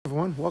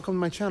everyone, welcome to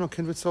my channel,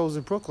 Kindred Souls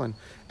of Brooklyn.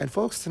 And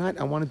folks, tonight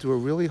I want to do a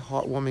really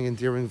heartwarming,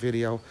 endearing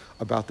video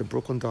about the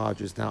Brooklyn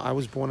Dodgers. Now, I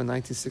was born in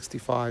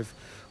 1965,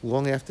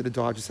 long after the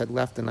Dodgers had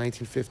left in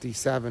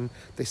 1957.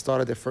 They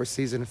started their first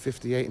season in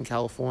 58 in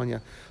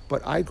California.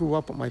 But I grew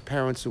up with my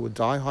parents who were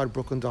diehard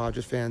Brooklyn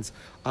Dodgers fans.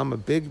 I'm a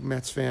big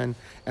Mets fan,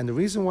 and the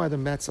reason why the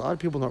Mets, a lot of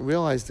people don't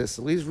realize this,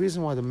 the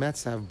reason why the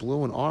Mets have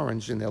blue and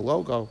orange in their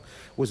logo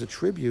was a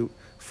tribute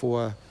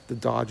for the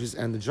Dodgers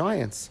and the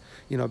Giants,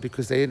 you know,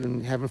 because they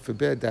didn't, heaven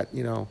forbid that,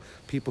 you know,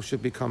 people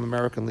should become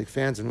American League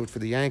fans and root for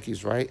the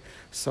Yankees, right?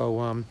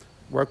 So,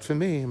 worked for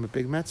me. I'm a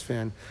big Mets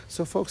fan.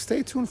 So, folks,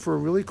 stay tuned for a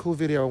really cool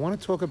video. I want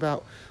to talk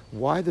about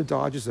why the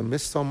Dodgers are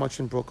missed so much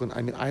in Brooklyn.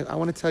 I mean, I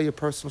want to tell you a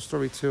personal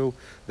story, too,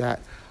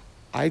 that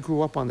I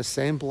grew up on the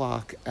same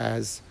block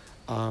as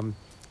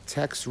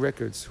Tex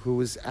Rickards, who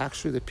was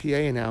actually the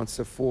PA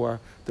announcer for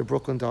the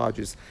Brooklyn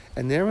Dodgers.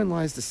 And therein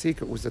lies the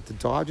secret, was that the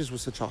Dodgers were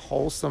such a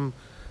wholesome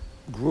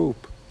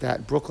group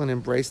that Brooklyn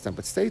embraced them.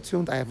 But stay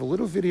tuned. I have a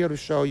little video to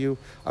show you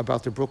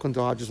about the Brooklyn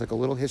Dodgers, like a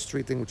little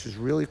history thing, which is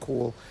really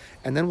cool.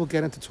 And then we'll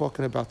get into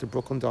talking about the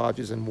Brooklyn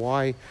Dodgers and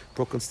why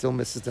Brooklyn still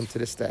misses them to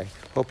this day.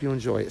 Hope you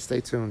enjoy it. Stay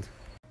tuned.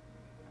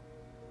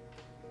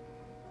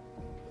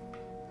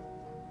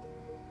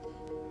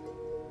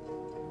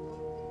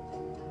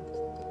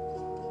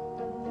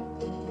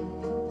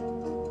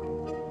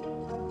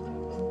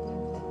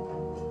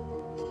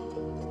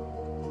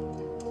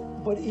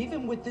 But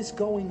even with this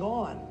going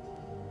on,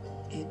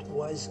 it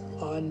was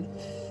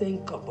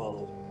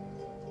unthinkable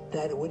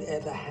that it would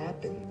ever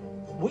happen.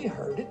 We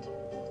heard it,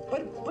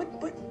 but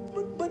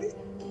it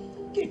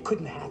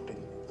couldn't happen.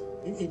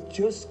 It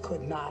just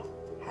could not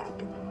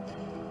happen.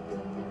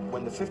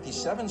 When the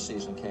 57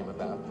 season came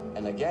about,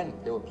 and again,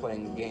 they were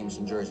playing games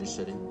in Jersey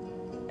City,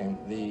 and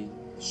the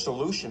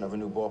solution of a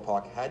new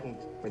ballpark hadn't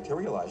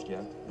materialized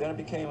yet, then it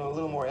became a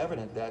little more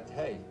evident that,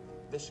 hey,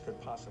 this could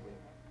possibly happen.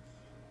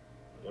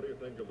 What do you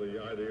think of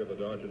the idea of the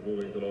Dodgers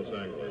moving to Los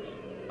Angeles?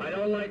 I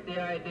don't like the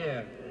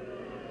idea.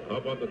 How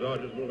about the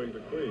Dodgers moving to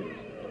Queens?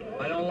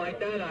 I don't like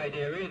that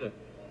idea either.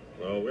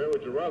 Well, where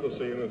would you rather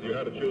see them if you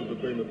had to choose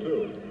between the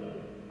two?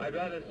 I'd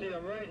rather see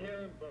them right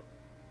here in Brooklyn.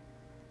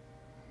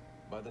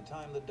 By the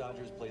time the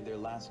Dodgers played their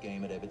last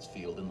game at Ebbets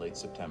Field in late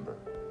September,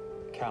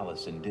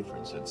 callous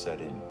indifference had set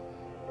in.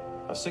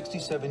 A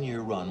 67-year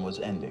run was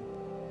ending,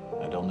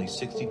 and only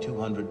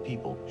 6,200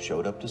 people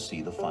showed up to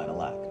see the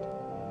final act.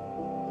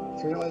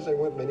 You realize there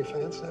weren't many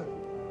fans there?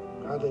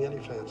 Hardly any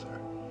fans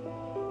there.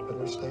 But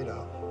we stayed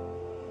out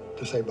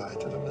to say bye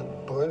to them.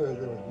 And boy, there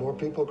were more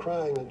people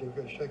crying than you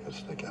could shake a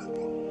stick at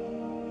me.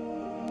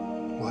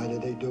 Why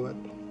did they do it?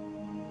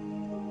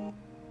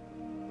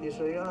 You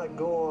say,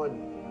 go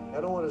on. I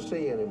don't want to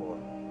see you anymore.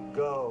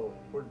 Go.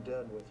 We're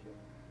done with you.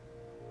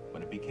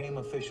 When it became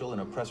official in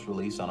a press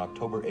release on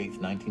October 8th,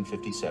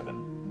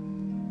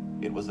 1957,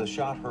 it was the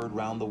shot heard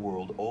round the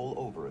world all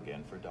over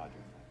again for Dodger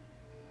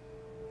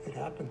fans. It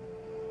happened.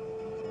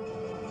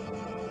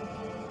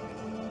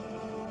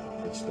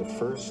 It's the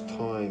first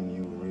time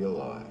you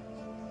realize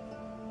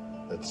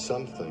that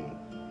something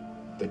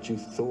that you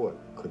thought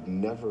could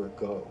never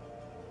go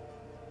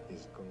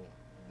is gone.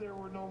 There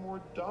were no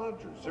more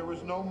Dodgers. There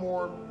was no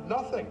more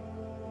nothing.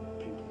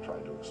 People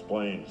tried to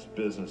explain it's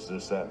business,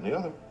 this, that, and the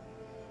other.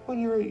 When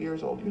you're 8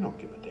 years old, you don't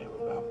give a damn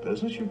about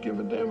business. You give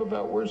a damn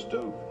about where's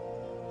Duke.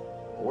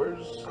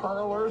 Where's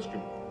Carl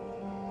Erskine?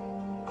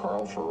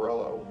 Carl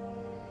Ferrello?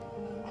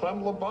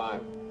 Clem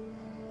Labine?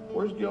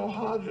 Where's Gil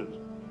Hodges?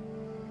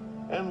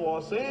 And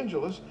Los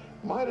Angeles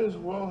might as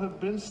well have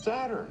been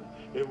Saturn.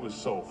 It was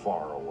so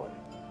far away.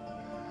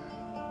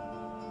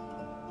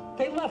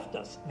 They left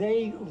us.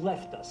 They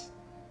left us.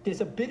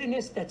 There's a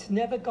bitterness that's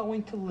never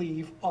going to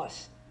leave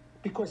us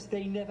because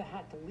they never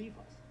had to leave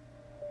us.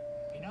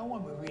 You know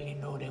when we really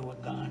knew they were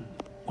gone?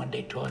 When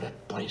they tore that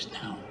place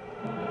down.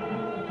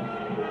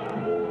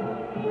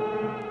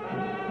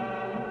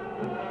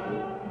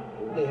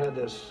 They had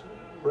this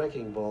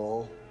wrecking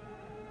ball,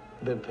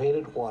 been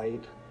painted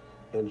white,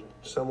 and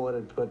someone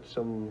had put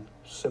some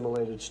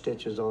simulated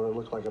stitches on it. It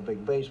looked like a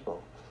big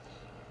baseball.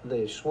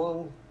 They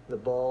swung the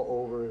ball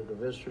over the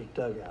visitor's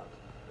dugout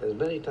as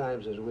many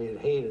times as we had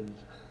hated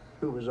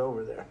who was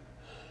over there.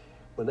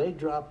 When they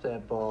dropped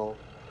that ball,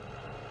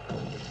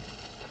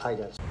 I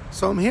got...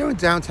 So I'm here in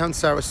downtown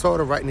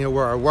Sarasota, right near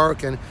where I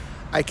work, and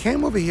I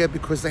came over here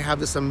because they have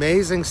this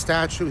amazing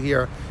statue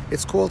here.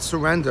 It's called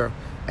Surrender,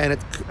 and it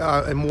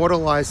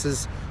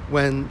immortalizes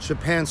when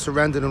Japan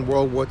surrendered in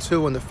World War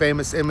II, and the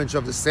famous image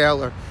of the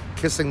sailor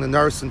kissing the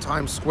nurse in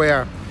Times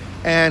Square.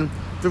 And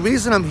the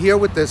reason I'm here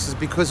with this is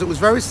because it was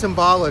very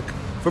symbolic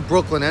for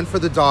Brooklyn and for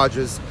the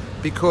Dodgers,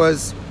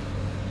 because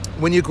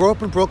when you grow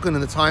up in Brooklyn in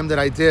the time that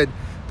I did,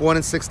 born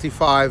in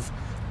 '65,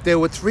 there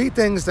were three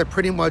things that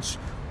pretty much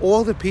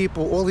all the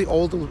people, all the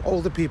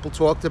older people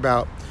talked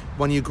about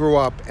when you grew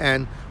up.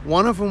 And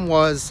one of them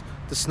was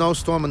the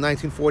snowstorm in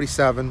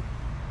 1947.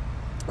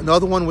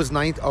 Another one was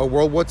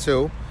World War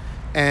II.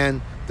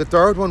 And the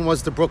third one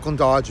was the Brooklyn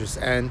Dodgers.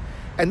 And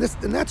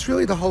that's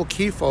really the whole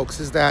key, folks,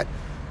 is that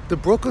the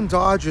Brooklyn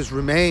Dodgers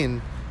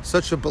remain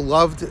such a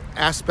beloved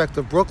aspect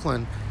of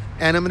Brooklyn.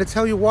 And I'm going to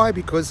tell you why,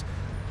 because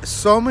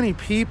so many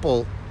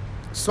people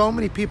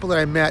that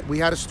I met, we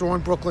had a store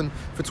in Brooklyn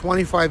for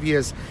 25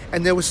 years,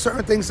 and there were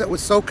certain things that were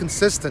so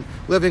consistent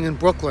living in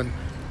Brooklyn.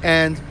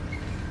 And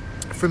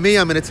for me,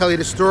 I'm going to tell you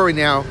the story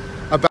now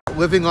about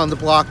living on the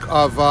block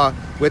of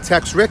where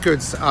Tex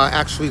Rickards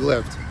actually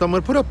lived. So I'm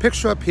going to put a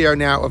picture up here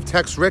now of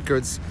Tex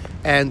Rickards,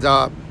 and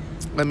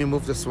let me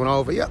move this one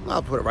over. Yeah,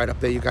 I'll put it right up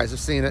there. You guys have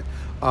seen it.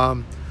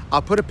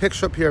 I'll put a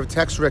picture up here of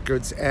Tex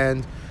Rickards,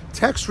 and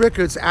Tex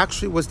Rickards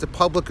actually was the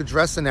public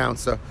address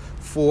announcer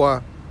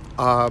for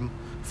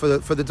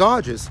the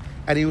Dodgers,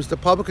 and he was the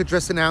public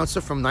address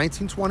announcer from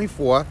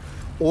 1924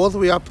 all the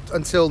way up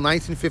until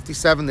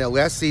 1957, their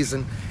last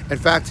season. In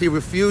fact, he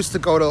refused to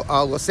go to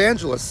Los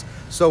Angeles.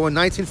 So in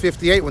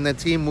 1958, when that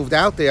team moved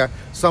out there,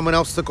 someone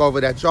else took over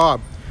that job.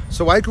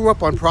 So I grew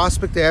up on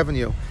Prospect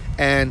Avenue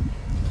and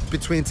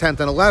between 10th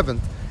and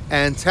 11th.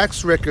 And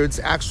Tex Rickards,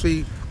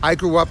 actually, I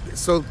grew up,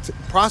 so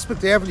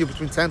Prospect Avenue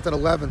between 10th and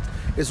 11th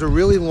is a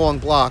really long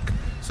block.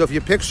 So if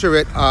you picture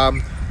it,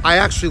 I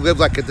actually lived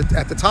like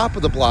at the top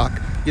of the block,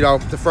 you know,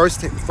 the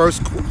first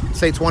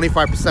say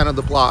 25% of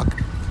the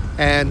block.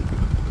 And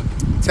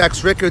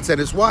Tex Rickards and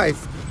his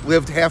wife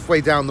lived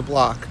halfway down the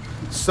block.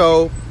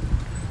 So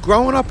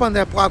growing up on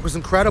that block was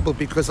incredible,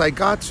 because I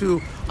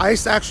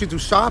used to actually do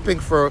shopping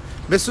for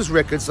Mrs.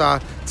 Rickards.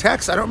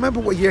 Tex, I don't remember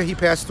what year he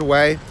passed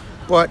away,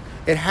 but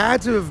it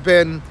had to have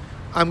been,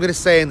 I'm going to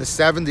say, in the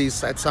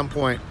 70s at some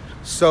point.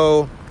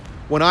 So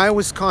when I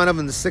was kind of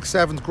in the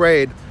 6th, 7th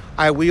grade,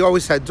 we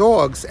always had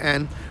dogs,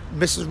 and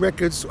Mrs.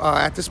 Rickards,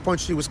 at this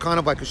point, she was kind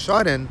of like a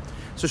shut-in.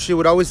 So she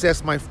would always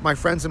ask my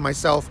friends and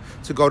myself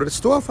to go to the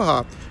store for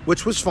her,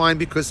 which was fine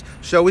because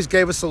she always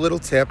gave us a little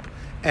tip.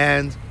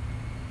 And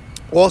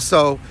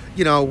also,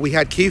 you know, we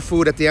had Key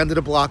Food at the end of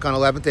the block on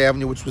 11th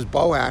Avenue, which was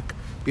Boac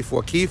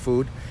before Key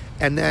Food.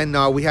 And then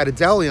we had a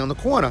deli on the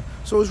corner.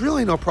 So it was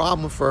really no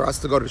problem for us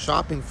to go to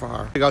shopping for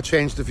her. I'll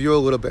change the view a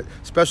little bit.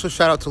 Special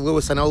shout out to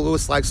Lewis. I know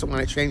Lewis likes it when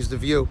I change the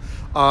view.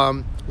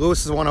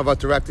 Lewis is one of our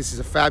directors. He's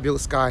a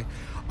fabulous guy.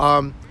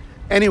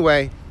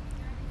 Anyway,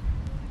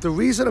 the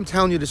reason I'm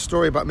telling you the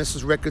story about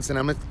Mrs. Rickards, and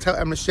I'm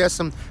going to share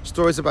some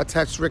stories about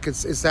Tex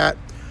Rickards, is that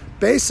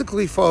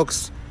basically,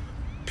 folks,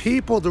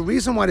 the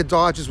reason why the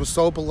Dodgers were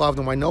so beloved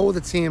and why no other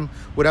team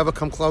would ever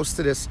come close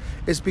to this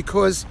is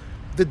because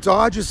the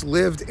Dodgers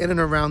lived in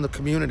and around the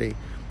community.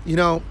 You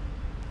know,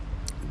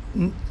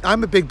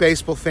 I'm a big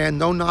baseball fan,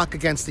 no knock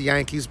against the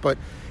Yankees, but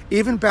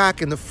even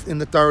back in the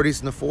 30s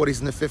and the 40s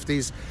and the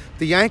 50s,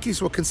 the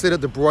Yankees were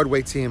considered the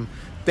Broadway team.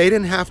 They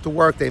didn't have to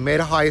work. They made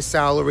a higher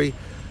salary,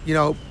 you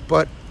know,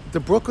 but the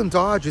Brooklyn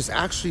Dodgers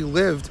actually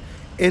lived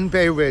in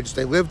Bay Ridge.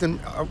 They lived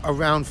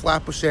around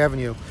Flatbush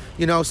Avenue,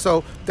 you know,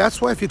 so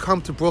that's why if you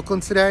come to Brooklyn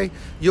today,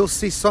 you'll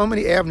see so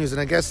many avenues. And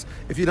I guess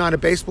if you're not a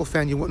baseball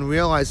fan, you wouldn't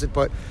realize it,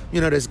 but,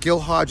 you know, there's Gil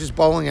Hodges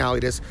Bowling Alley,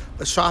 there's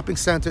a shopping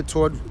center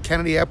toward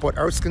Kennedy Airport,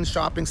 Erskine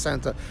Shopping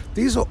Center.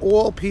 These are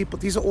all people,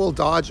 these are all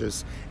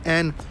Dodgers.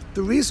 And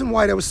the reason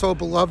why they were so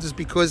beloved is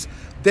because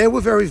they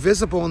were very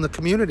visible in the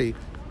community.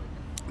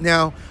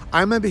 Now,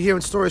 I remember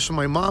hearing stories from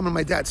my mom and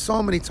my dad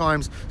so many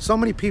times, so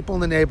many people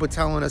in the neighborhood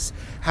telling us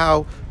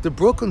how the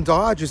Brooklyn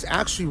Dodgers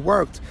actually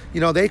worked. You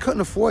know, they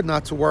couldn't afford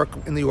not to work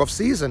in the off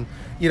season.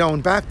 You know,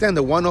 and back then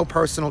there were no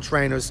personal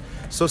trainers.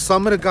 So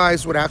some of the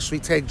guys would actually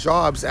take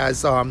jobs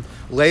as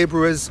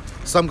laborers.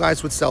 Some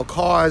guys would sell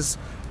cars.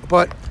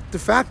 But the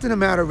fact of the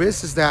matter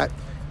is that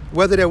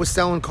whether they were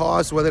selling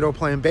cars, whether they were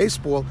playing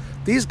baseball,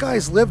 these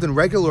guys lived in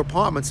regular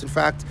apartments. In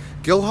fact,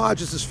 Gil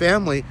Hodges'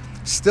 family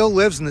still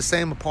lives in the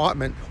same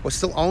apartment, or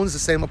still owns the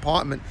same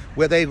apartment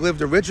where they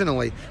lived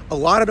originally. A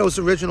lot of those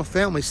original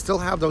families still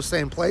have those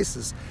same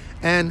places.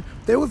 And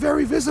they were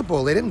very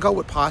visible. They didn't go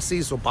with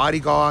posses or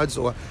bodyguards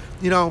or,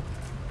 you know,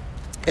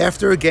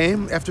 after a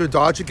game, after a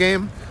Dodger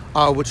game,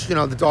 which, you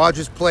know, the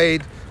Dodgers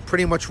played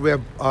pretty much where,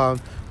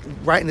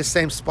 right in the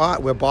same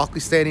spot where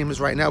Barclays Stadium is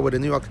right now, where the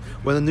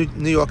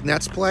New York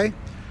Nets play.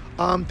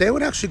 They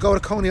would actually go to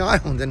Coney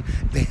Island, and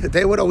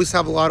they would always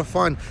have a lot of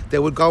fun. They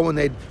would go and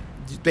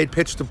they'd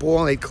pitch the ball,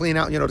 and they'd clean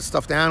out, you know, the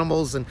stuffed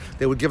animals, and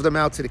they would give them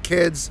out to the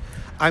kids.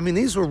 I mean,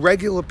 these were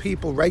regular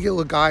people,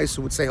 regular guys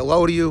who would say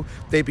hello to you.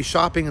 They'd be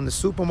shopping in the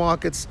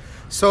supermarkets.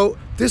 So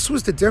this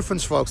was the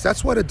difference, folks.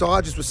 That's why the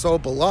Dodgers were so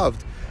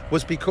beloved,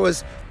 was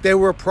because they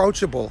were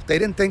approachable. They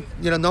didn't think,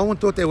 you know, no one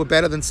thought they were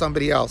better than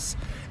somebody else.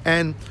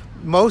 And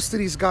most of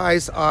these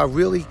guys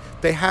really,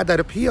 they had that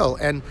appeal,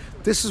 and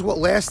this is what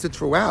lasted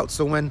throughout.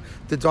 So when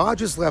the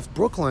Dodgers left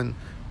Brooklyn,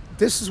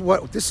 this is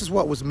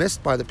what was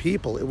missed by the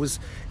people. It was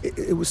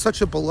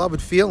such a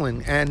beloved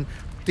feeling, and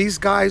these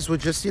guys were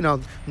just, you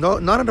know,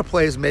 none of the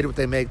players made what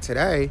they make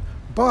today,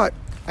 but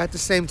at the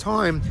same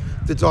time,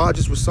 the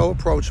Dodgers were so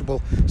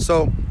approachable.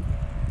 So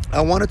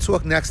I want to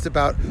talk next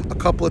about a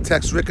couple of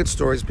Tex Rickards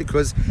stories,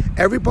 because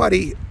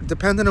everybody,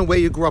 depending on where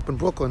you grew up in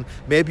Brooklyn,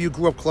 maybe you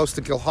grew up close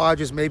to Gil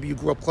Hodges, maybe you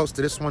grew up close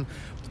to this one.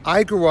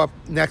 I grew up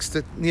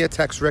near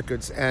Tex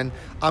Rickards, and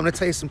I'm going to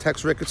tell you some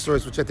Tex Rickards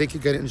stories, which I think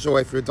you're going to enjoy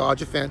if you're a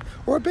Dodger fan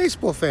or a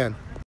baseball fan.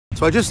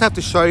 So I just have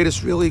to show you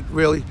this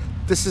really,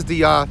 this is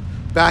the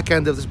back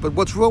end of this. But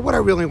what I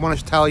really want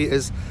to tell you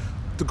is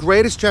the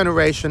greatest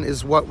generation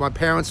is what my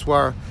parents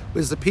were,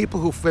 is the people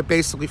who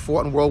basically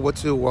fought in World War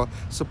II or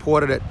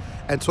supported it.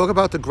 And talk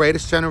about the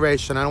greatest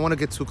generation, I don't want to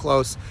get too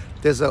close.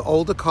 There's an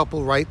older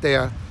couple right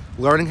there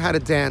learning how to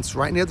dance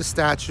right near the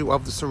statue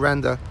of the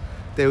surrender.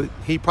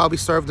 He probably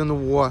served in the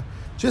war.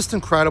 Just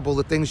incredible,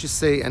 the things you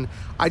see. And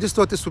I just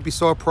thought this would be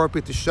so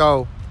appropriate to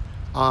show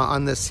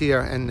on this here,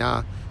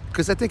 and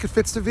because I think it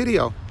fits the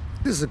video.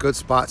 This is a good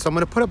spot. So I'm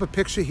going to put up a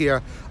picture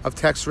here of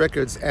Tex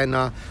Rickards, and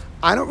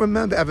I don't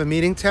remember ever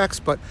meeting Tex,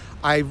 but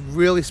I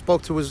really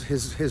spoke to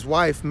his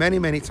wife many,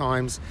 many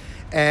times,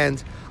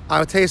 and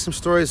I'll tell you some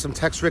stories, some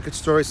Tex Rickards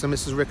stories, some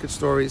Mrs. Rickards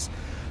stories.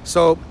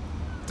 So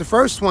the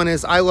first one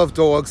is I love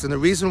dogs, and the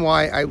reason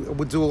why I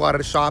would do a lot of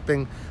the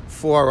shopping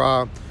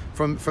for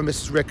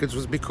Mrs. Rickards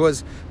was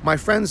because my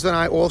friends and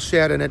I all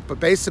shared in it, but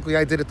basically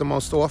I did it the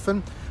most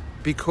often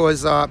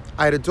because I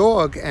had a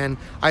dog, and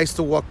I used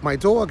to walk my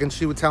dog, and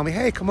she would tell me,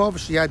 hey, come over.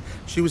 She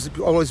would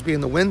always be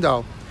in the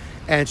window,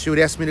 and she would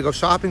ask me to go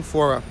shopping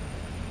for her.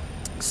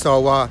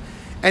 So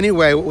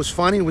anyway, what was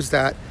funny was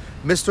that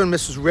Mr. and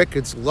Mrs.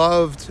 Rickards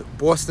loved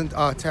Boston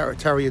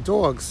Terrier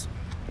dogs.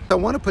 I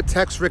want to put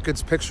Tex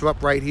Rickards' picture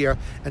up right here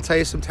and tell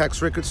you some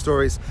Tex Rickards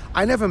stories.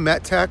 I never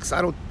met Tex.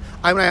 I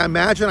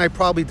imagine I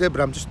probably did,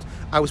 but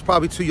I was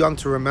probably too young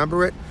to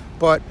remember it.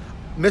 But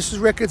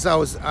Mrs. Rickards,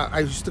 I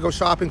used to go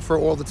shopping for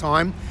all the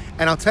time,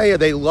 and I'll tell you,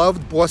 they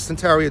loved Boston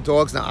Terrier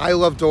dogs. Now, I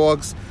love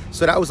dogs,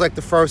 so that was like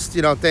the first,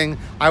 thing.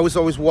 I was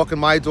always walking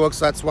my dog,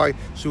 so that's why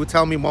she would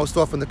tell me most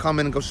often to come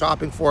in and go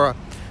shopping for her.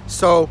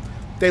 So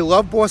they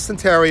loved Boston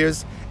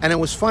Terriers, and it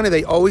was funny,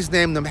 they always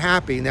named them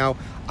Happy. Now,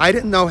 I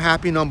didn't know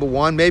Happy number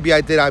 1. Maybe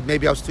I did.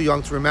 Maybe I was too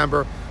young to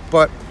remember,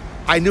 but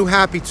I knew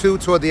Happy 2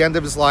 toward the end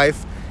of his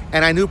life,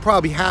 and I knew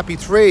probably Happy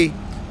 3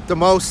 the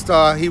most.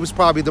 He was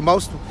probably the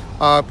most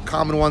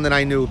common one that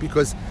I knew,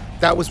 because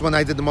that was when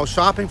I did the most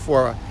shopping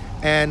for her.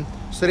 And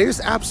so they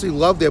just absolutely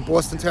loved their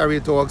Boston Terrier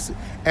dogs,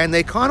 and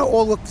they kind of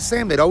all looked the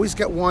same. They'd always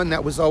get one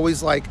that was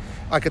always like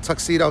a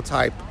tuxedo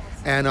type.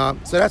 And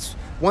so that's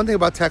one thing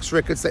about Tex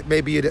Rickards that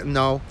maybe you didn't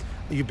know,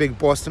 you big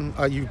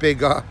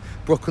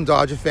Brooklyn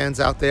Dodger fans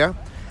out there.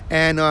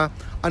 And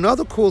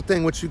another cool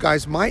thing, which you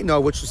guys might know,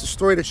 which is a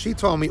story that she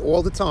told me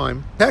all the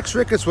time. Tex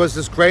Rickards was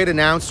this great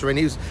announcer, and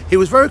he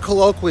was very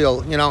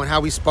colloquial, in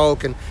how he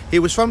spoke. And he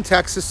was from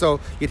Texas, so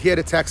you'd hear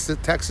the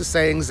Texas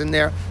sayings in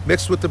there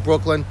mixed with the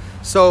Brooklyn.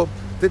 So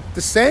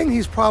the saying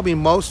he's probably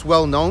most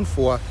well known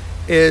for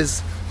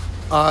is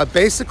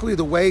basically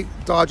the way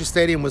Dodger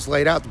Stadium was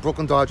laid out. The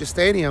Brooklyn Dodger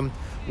Stadium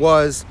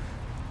was,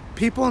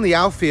 people in the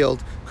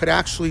outfield could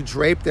actually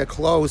drape their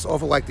clothes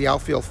over like the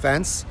outfield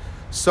fence.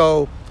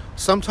 So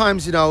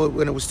sometimes,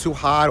 when it was too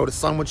hot or the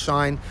sun would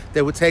shine,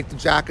 they would take the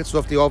jackets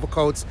off the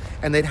overcoats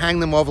and they'd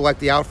hang them over like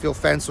the outfield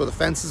fence or the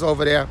fences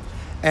over there.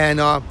 And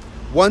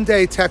one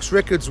day Tex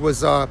Rickards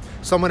was,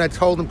 someone had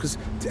told him, because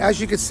as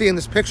you can see in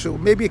this picture,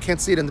 maybe you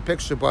can't see it in the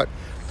picture, but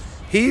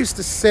he used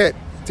to sit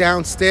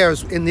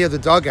downstairs in near the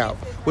dugout,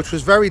 which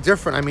was very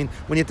different. I mean,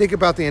 when you think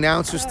about the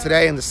announcers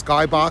today and the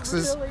sky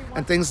boxes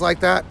and things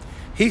like that,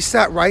 he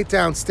sat right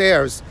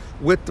downstairs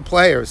with the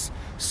players.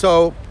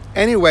 So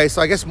anyway,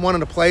 so I guess one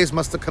of the players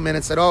must have come in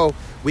and said, oh,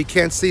 we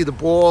can't see the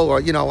ball, or,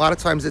 a lot of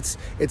times it's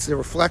a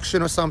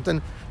reflection or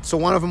something. So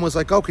one of them was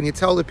like, oh, can you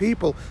tell the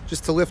people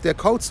just to lift their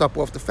coats up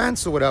off the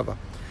fence or whatever?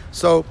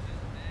 So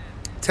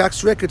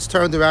Tex Rickards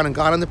turned around and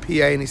got on the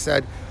PA and he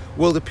said,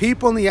 will the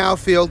people in the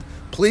outfield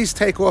please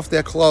take off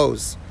their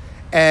clothes?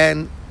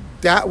 And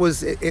that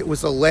was, it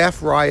was a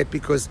laugh riot,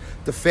 because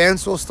the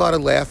fans all started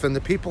laughing.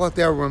 The people out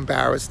there were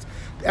embarrassed.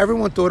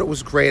 Everyone thought it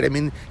was great. I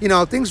mean,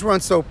 things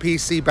weren't so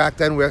PC back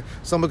then where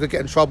someone could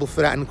get in trouble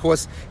for that. And of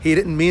course, he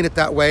didn't mean it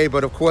that way,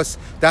 but of course,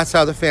 that's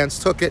how the fans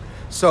took it.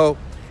 So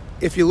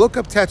if you look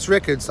up Tex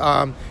Rickards,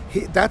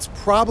 that's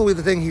probably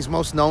the thing he's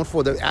most known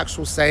for, the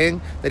actual saying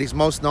that he's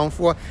most known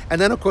for.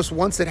 And then, of course,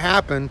 once it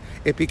happened,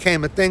 it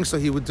became a thing, so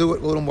he would do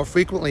it a little more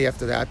frequently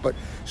after that. But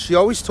she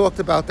always talked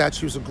about that.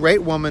 She was a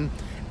great woman.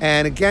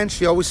 And again,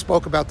 she always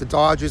spoke about the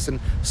Dodgers and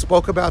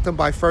spoke about them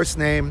by first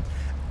name.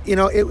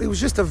 It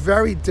was just a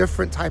very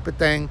different type of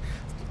thing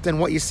than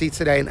what you see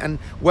today. And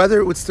whether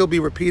it would still be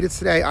repeated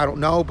today, I don't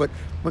know. But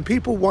when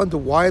people wonder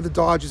why the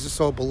Dodgers are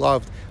so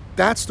beloved,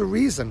 that's the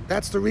reason.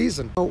 That's the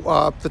reason.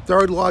 The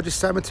third largest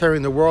cemetery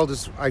in the world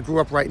is, I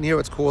grew up right near,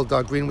 it's called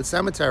Greenwood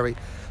Cemetery.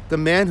 The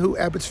man who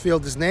Ebbets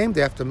Field is named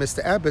after,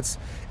 Mr. Ebbets,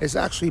 is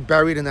actually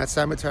buried in that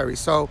cemetery.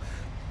 So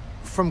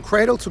from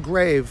cradle to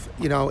grave,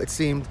 it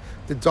seemed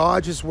the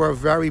Dodgers were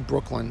very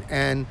Brooklyn.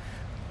 And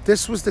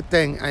this was the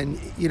thing. And,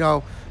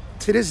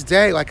 to this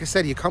day, like I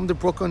said, you come to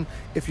Brooklyn,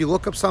 if you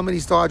look up some of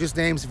these Dodgers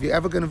names, if you're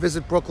ever going to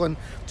visit Brooklyn,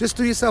 just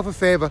do yourself a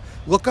favor,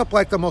 look up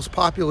like the most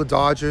popular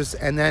Dodgers,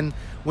 and then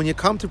when you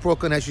come to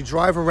Brooklyn, as you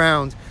drive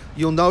around,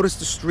 you'll notice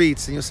the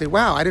streets, and you'll say,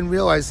 wow, I didn't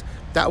realize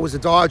that was a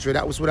Dodger,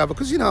 that was whatever,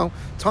 because,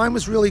 time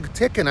was really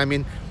ticking. I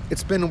mean,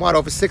 it's been,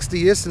 over 60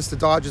 years since the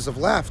Dodgers have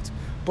left,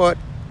 but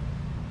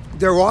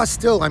there are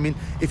still, I mean,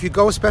 if you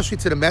go especially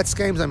to the Mets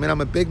games, I mean, I'm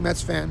a big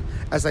Mets fan,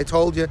 as I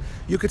told you,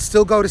 you could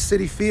still go to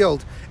Citi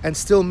Field and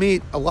still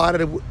meet a lot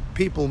of the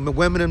people,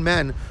 women and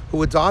men,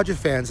 who are Dodger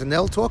fans, and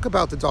they'll talk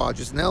about the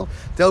Dodgers, and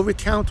they'll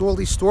recount all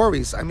these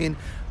stories. I mean,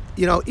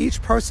 you know,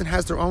 each person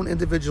has their own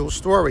individual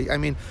story. I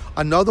mean,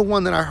 another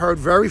one that I heard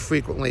very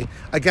frequently,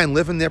 again,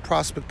 living near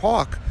Prospect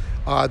Park,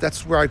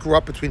 that's where I grew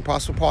up, between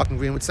Prospect Park and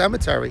Greenwood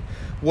Cemetery,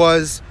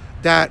 was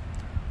that,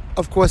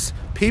 of course,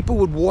 people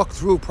would walk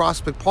through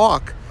Prospect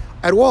Park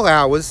at all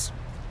hours,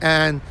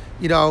 and,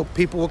 you know,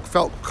 people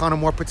felt kind of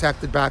more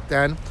protected back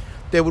then.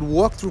 They would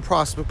walk through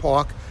Prospect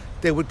Park,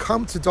 they would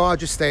come to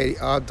Dodger Stadium,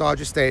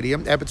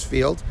 Ebbets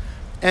Field,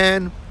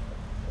 and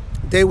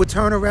they would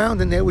turn around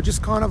and they would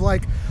just kind of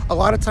like, a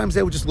lot of times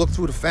they would just look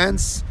through the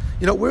fence.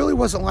 You know, it really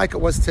wasn't like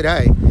it was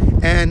today.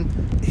 And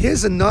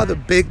here's another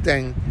big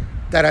thing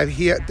that I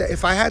hear,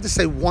 if I had to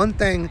say one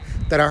thing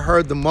that I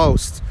heard the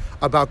most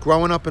about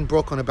growing up in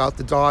Brooklyn, about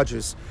the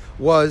Dodgers,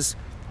 was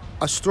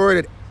a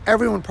story that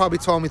everyone probably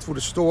told me through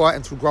the store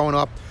and through growing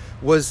up,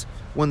 was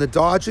when the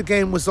Dodger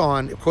game was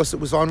on, of course it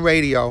was on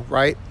radio,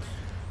 right?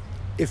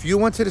 If you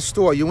went to the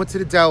store, you went to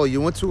the deli,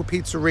 you went to a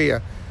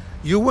pizzeria,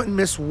 you wouldn't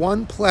miss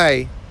one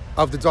play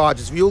of the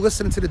Dodgers. If you were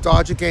listening to the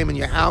Dodger game in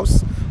your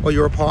house or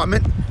your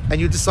apartment and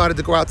you decided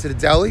to go out to the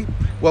deli,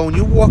 well, when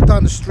you walked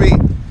on the street,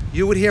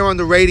 you would hear on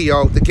the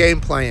radio the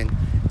game playing,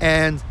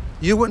 and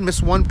you wouldn't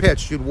miss one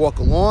pitch. You'd walk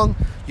along,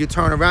 you'd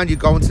turn around, you'd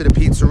go into the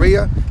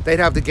pizzeria, they'd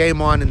have the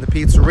game on in the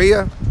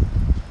pizzeria.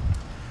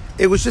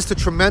 It was just a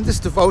tremendous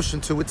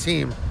devotion to a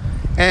team,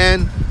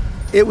 and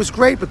it was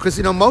great because,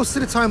 you know, most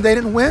of the time they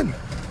didn't win.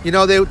 You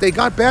know, they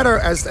got better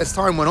as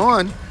time went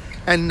on,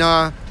 and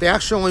they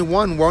actually only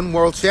won one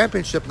World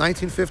Championship,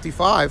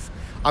 1955.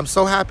 I'm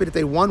so happy that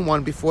they won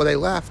one before they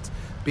left,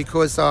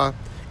 because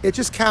it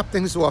just capped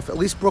things off. At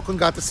least Brooklyn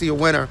got to see a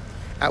winner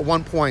at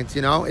one point,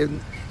 you know.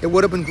 It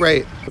would have been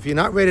great. If you're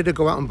not ready to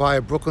go out and buy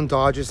a Brooklyn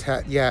Dodgers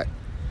hat yet,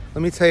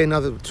 let me tell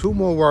you two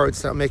more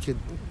words that make you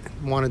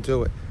want to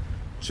do it.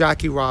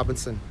 Jackie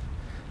Robinson.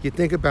 You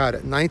think about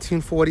it,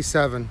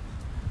 1947,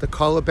 the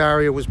color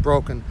barrier was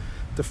broken.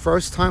 The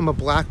first time a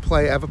black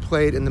player ever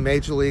played in the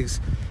major leagues,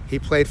 he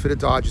played for the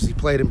Dodgers. He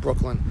played in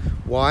Brooklyn.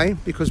 Why?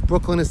 Because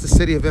Brooklyn is the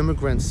city of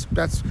immigrants.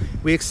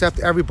 We accept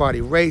everybody,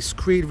 race,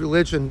 creed,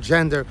 religion,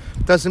 gender,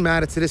 doesn't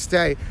matter to this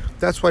day.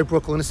 That's why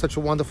Brooklyn is such a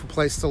wonderful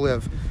place to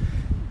live.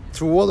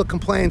 Through all the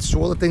complaints,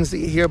 through all the things that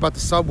you hear about the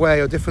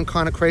subway or different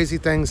kind of crazy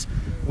things,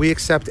 we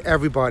accept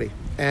everybody.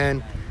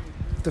 And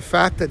the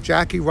fact that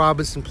Jackie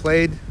Robinson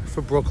played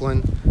for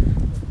Brooklyn,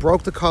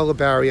 broke the color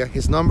barrier,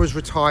 his numbers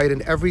retired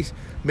in every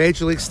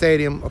major league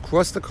stadium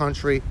across the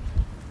country.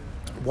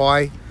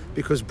 Why?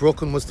 Because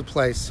Brooklyn was the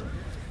place.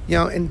 You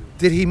know, and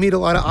did he meet a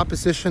lot of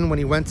opposition when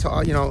he went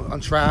to, you know, on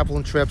travel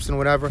and trips and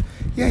whatever?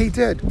 Yeah, he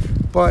did.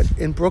 But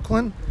in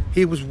Brooklyn,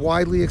 he was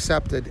widely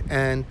accepted,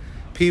 and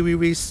Pee Wee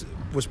Reese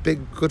was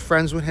good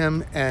friends with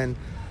him, and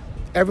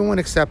everyone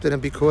accepted him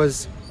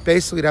because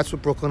basically that's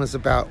what Brooklyn is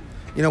about.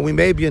 You know, we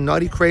may be a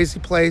nutty, crazy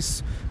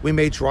place. We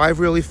may drive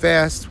really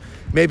fast.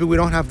 Maybe we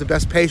don't have the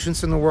best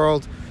patience in the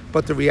world,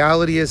 but the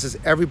reality is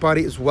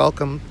everybody is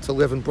welcome to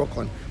live in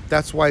Brooklyn.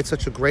 That's why it's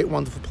such a great,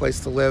 wonderful place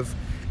to live,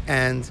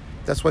 and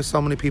that's why so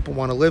many people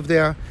want to live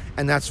there.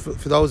 And that's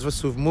for those of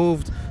us who've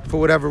moved for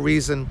whatever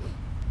reason.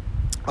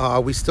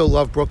 We still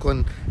love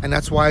Brooklyn, and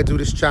that's why I do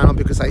this channel,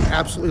 because I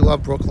absolutely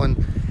love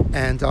Brooklyn,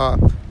 and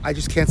I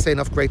just can't say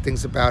enough great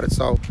things about it.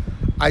 So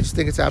I just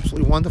think it's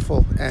absolutely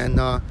wonderful, and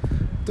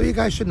you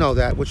guys should know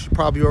that, which you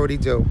probably already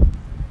do.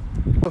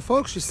 But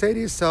folks, you say to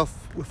yourself,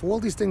 if all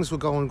these things were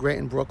going great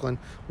in Brooklyn,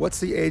 what's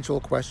the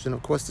age-old question?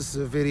 Of course, this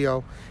is a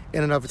video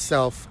in and of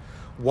itself.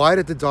 Why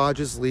did the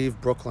Dodgers leave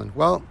Brooklyn?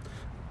 Well,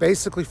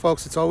 basically,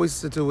 folks, it's always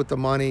to do with the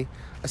money.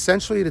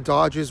 Essentially, the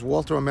Dodgers,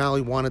 Walter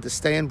O'Malley, wanted to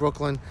stay in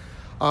Brooklyn.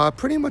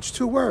 Pretty much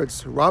two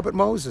words, Robert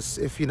Moses.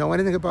 If you know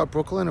anything about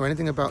Brooklyn or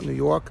anything about New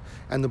York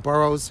and the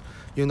boroughs,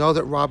 you know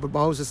that Robert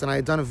Moses, and I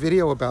had done a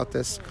video about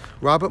this,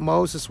 Robert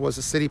Moses was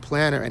a city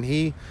planner, and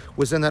he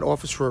was in that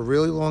office for a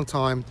really long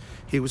time.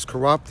 He was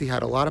corrupt, he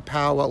had a lot of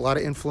power, a lot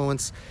of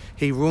influence.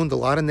 He ruined a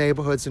lot of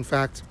neighborhoods. In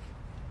fact,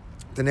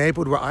 the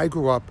neighborhood where I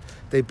grew up,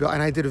 they built,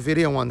 and I did a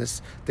video on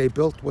this, they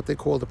built what they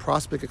call the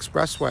Prospect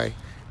Expressway.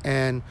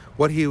 And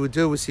what he would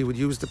do is he would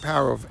use the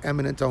power of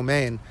eminent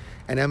domain.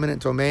 And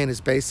eminent domain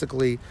is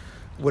basically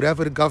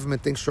whatever the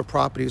government thinks your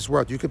property is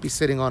worth. You could be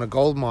sitting on a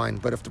gold mine,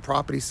 but if the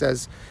property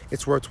says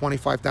it's worth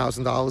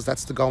 $25,000,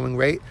 that's the going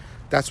rate,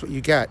 that's what you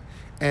get.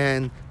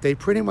 And they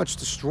pretty much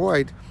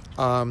destroyed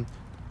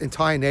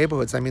entire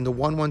neighborhoods. I mean, the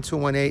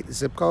 11218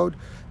 zip code,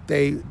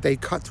 they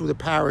cut through the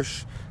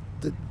parish,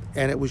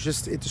 and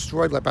it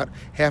destroyed about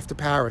half the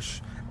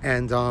parish.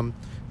 And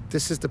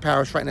this is the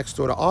parish right next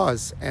door to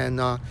ours.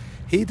 And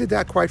he did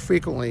that quite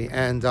frequently.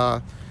 And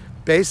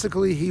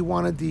basically, he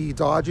wanted the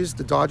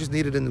Dodgers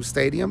needed a new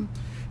stadium.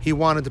 He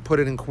wanted to put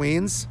it in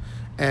Queens.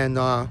 And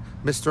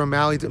Mr.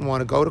 O'Malley didn't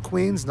want to go to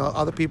Queens. No,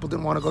 other people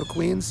didn't want to go to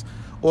Queens.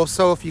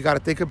 Also, if you got to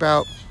think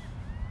about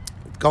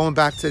going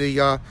back to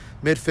the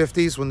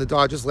mid-50s when the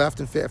Dodgers left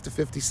after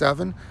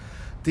 57,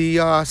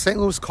 The St.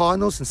 Louis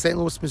Cardinals in St.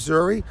 Louis,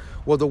 Missouri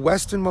were the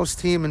westernmost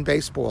team in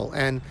baseball.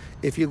 And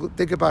if you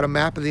think about a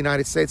map of the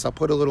United States, I'll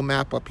put a little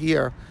map up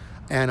here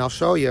and I'll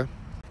show you.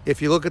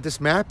 If you look at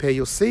this map here,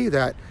 you'll see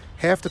that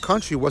half the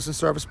country wasn't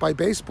serviced by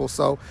baseball.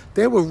 So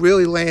they were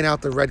really laying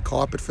out the red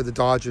carpet for the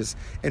Dodgers.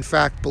 In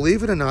fact,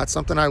 believe it or not,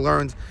 something I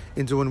learned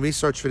in doing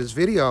research for this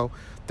video,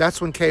 that's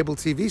when cable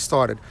TV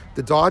started.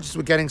 The Dodgers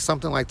were getting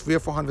something like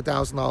 $300,000 or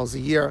 $400,000 a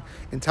year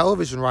in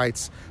television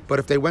rights. But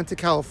if they went to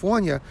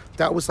California,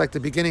 that was like the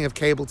beginning of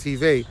cable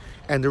TV,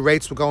 and the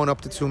rates were going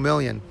up to $2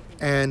 million.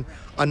 And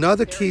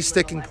another key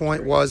sticking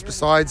point was,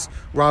 besides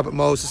Robert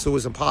Moses, who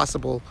was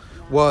impossible,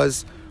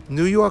 was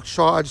New York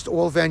charged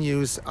all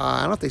venues,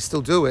 I don't know if they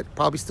still do it,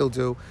 probably still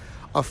do,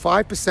 a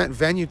 5%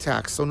 venue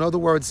tax. So in other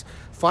words,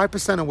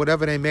 5% of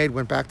whatever they made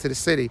went back to the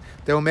city.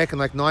 They were making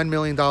like $9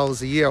 million a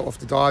year off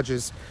the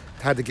Dodgers,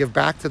 had to give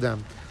back to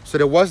them. So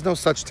there was no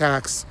such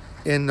tax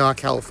in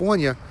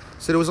California.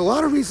 So there was a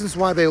lot of reasons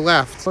why they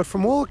left. But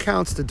from all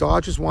accounts, the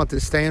Dodgers wanted to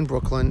stay in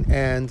Brooklyn,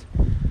 and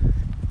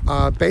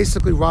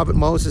basically Robert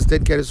Moses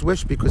did get his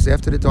wish, because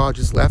after the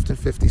Dodgers left in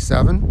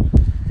 '57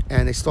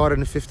 and they started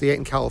in '58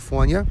 in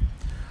California,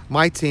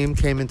 my team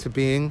came into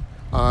being.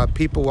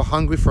 People were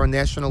hungry for a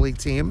National League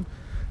team.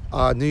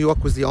 New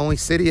York was the only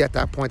city at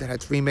that point that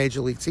had 3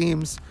 major league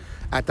teams.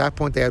 At that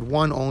point they had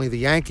one, only the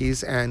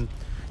Yankees. And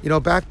you know,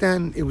 back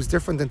then it was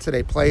different than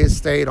today. Players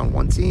stayed on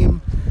one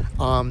team.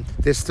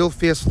 There's still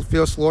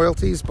fierce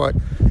loyalties, but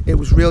it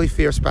was really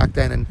fierce back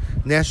then, and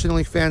National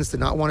League fans did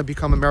not want to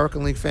become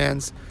American League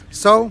fans.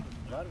 So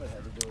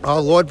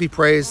our Lord be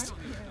praised,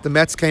 the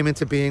Mets came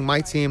into being.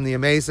 My team, the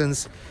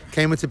Amazons,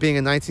 came into being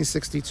in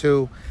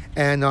 1962.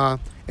 And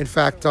in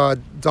fact,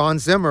 Don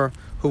Zimmer,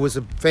 who was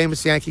a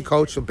famous Yankee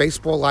coach, a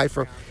baseball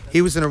lifer,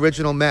 he was an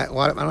original Met.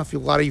 I don't know if a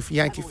lot of you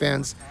Yankee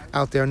fans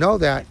out there know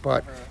that,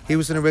 but he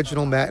was an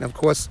original Met. And of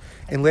course,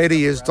 in later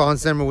years, Don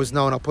Zimmer was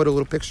known. I'll put a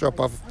little picture up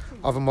of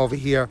him over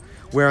here,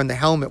 wearing the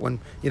helmet when,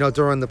 you know,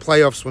 during the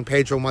playoffs when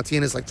Pedro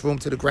Martinez like threw him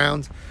to the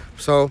ground.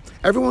 So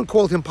everyone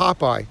called him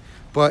Popeye,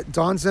 but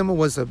Don Zimmer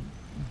was a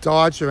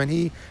Dodger, and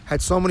he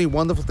had so many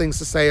wonderful things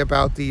to say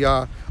about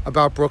the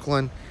about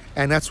Brooklyn,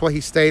 and that's why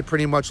he stayed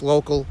pretty much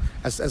local,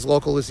 as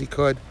local as he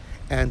could.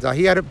 And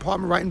he had an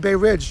apartment right in Bay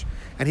Ridge,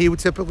 and he would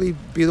typically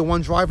be the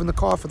one driving the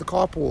car for the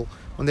carpool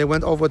when they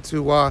went over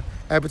to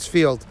Ebbets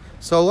Field.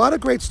 So a lot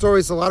of great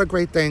stories, a lot of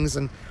great things,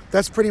 and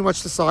that's pretty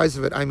much the size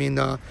of it. I mean,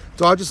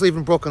 Dodgers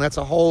leaving Brooklyn, that's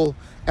a whole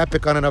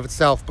epic on and of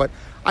itself. But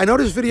I know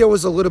this video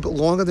was a little bit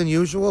longer than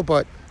usual,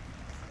 but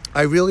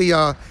I really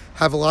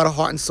have a lot of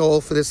heart and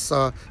soul for this,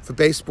 for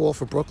baseball,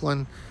 for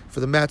Brooklyn, for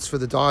the Mets, for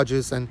the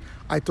Dodgers, and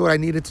I thought I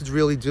needed to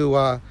really do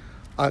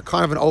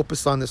kind of an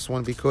opus on this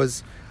one,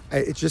 because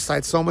I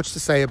had so much to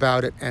say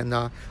about it, and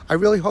I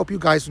really hope you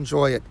guys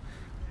enjoy it.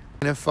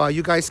 And if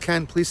you guys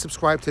can, please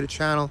subscribe to the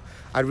channel.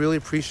 I'd really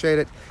appreciate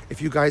it.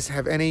 If you guys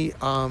have any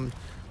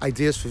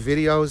ideas for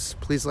videos,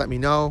 please let me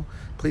know.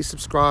 Please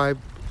subscribe.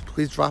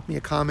 Please drop me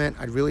a comment.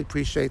 I'd really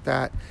appreciate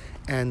that.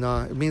 And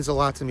it means a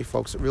lot to me,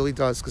 folks. It really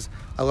does, because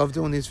I love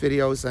doing these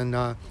videos, and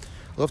I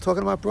love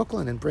talking about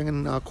Brooklyn and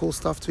bringing cool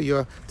stuff to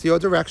your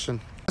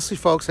direction. Lastly,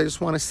 folks, I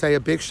just want to say a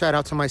big shout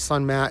out to my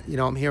son, Matt. You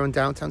know, I'm here in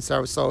downtown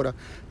Sarasota.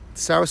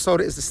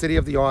 Sarasota is the city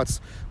of the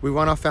arts. We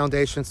run our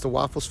foundation. It's the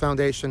Waffles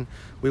Foundation.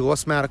 We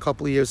lost Matt a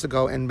couple of years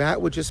ago, and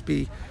Matt would just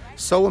be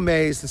so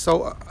amazed and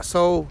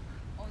so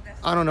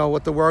I don't know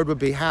what the word would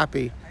be,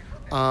 happy.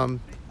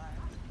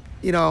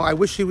 You know, I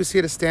wish he was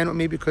here to stand with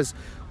me, because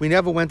we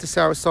never went to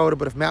Sarasota,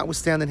 but if Matt was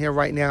standing here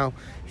right now,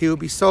 he would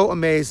be so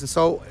amazed. And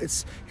so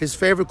his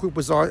favorite group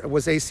was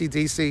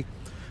AC/DC.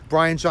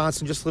 Brian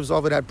Johnson just lives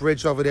over that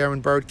bridge over there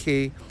in Bird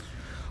Key.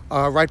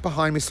 Right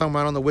behind me,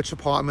 somewhere on the Witch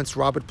Apartments,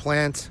 Robert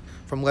Plant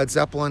from Led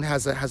Zeppelin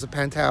has a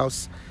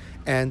penthouse,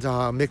 and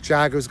Mick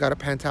Jagger's got a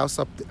penthouse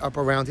up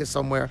around here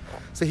somewhere.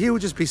 So he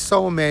would just be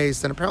so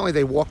amazed, and apparently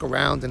they walk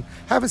around, and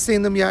haven't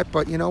seen them yet,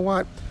 but you know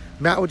what?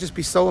 Matt would just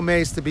be so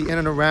amazed to be in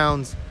and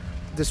around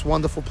this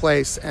wonderful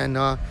place, and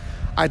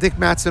I think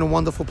Matt's in a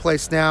wonderful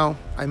place now.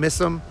 I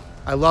miss him.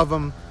 I love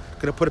him.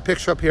 Gonna put a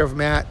picture up here of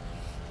Matt,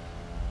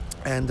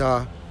 and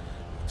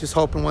just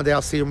hoping one day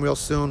I'll see him real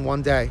soon,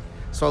 one day.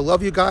 So I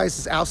love you guys. This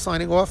is Al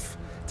signing off.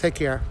 Take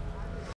care.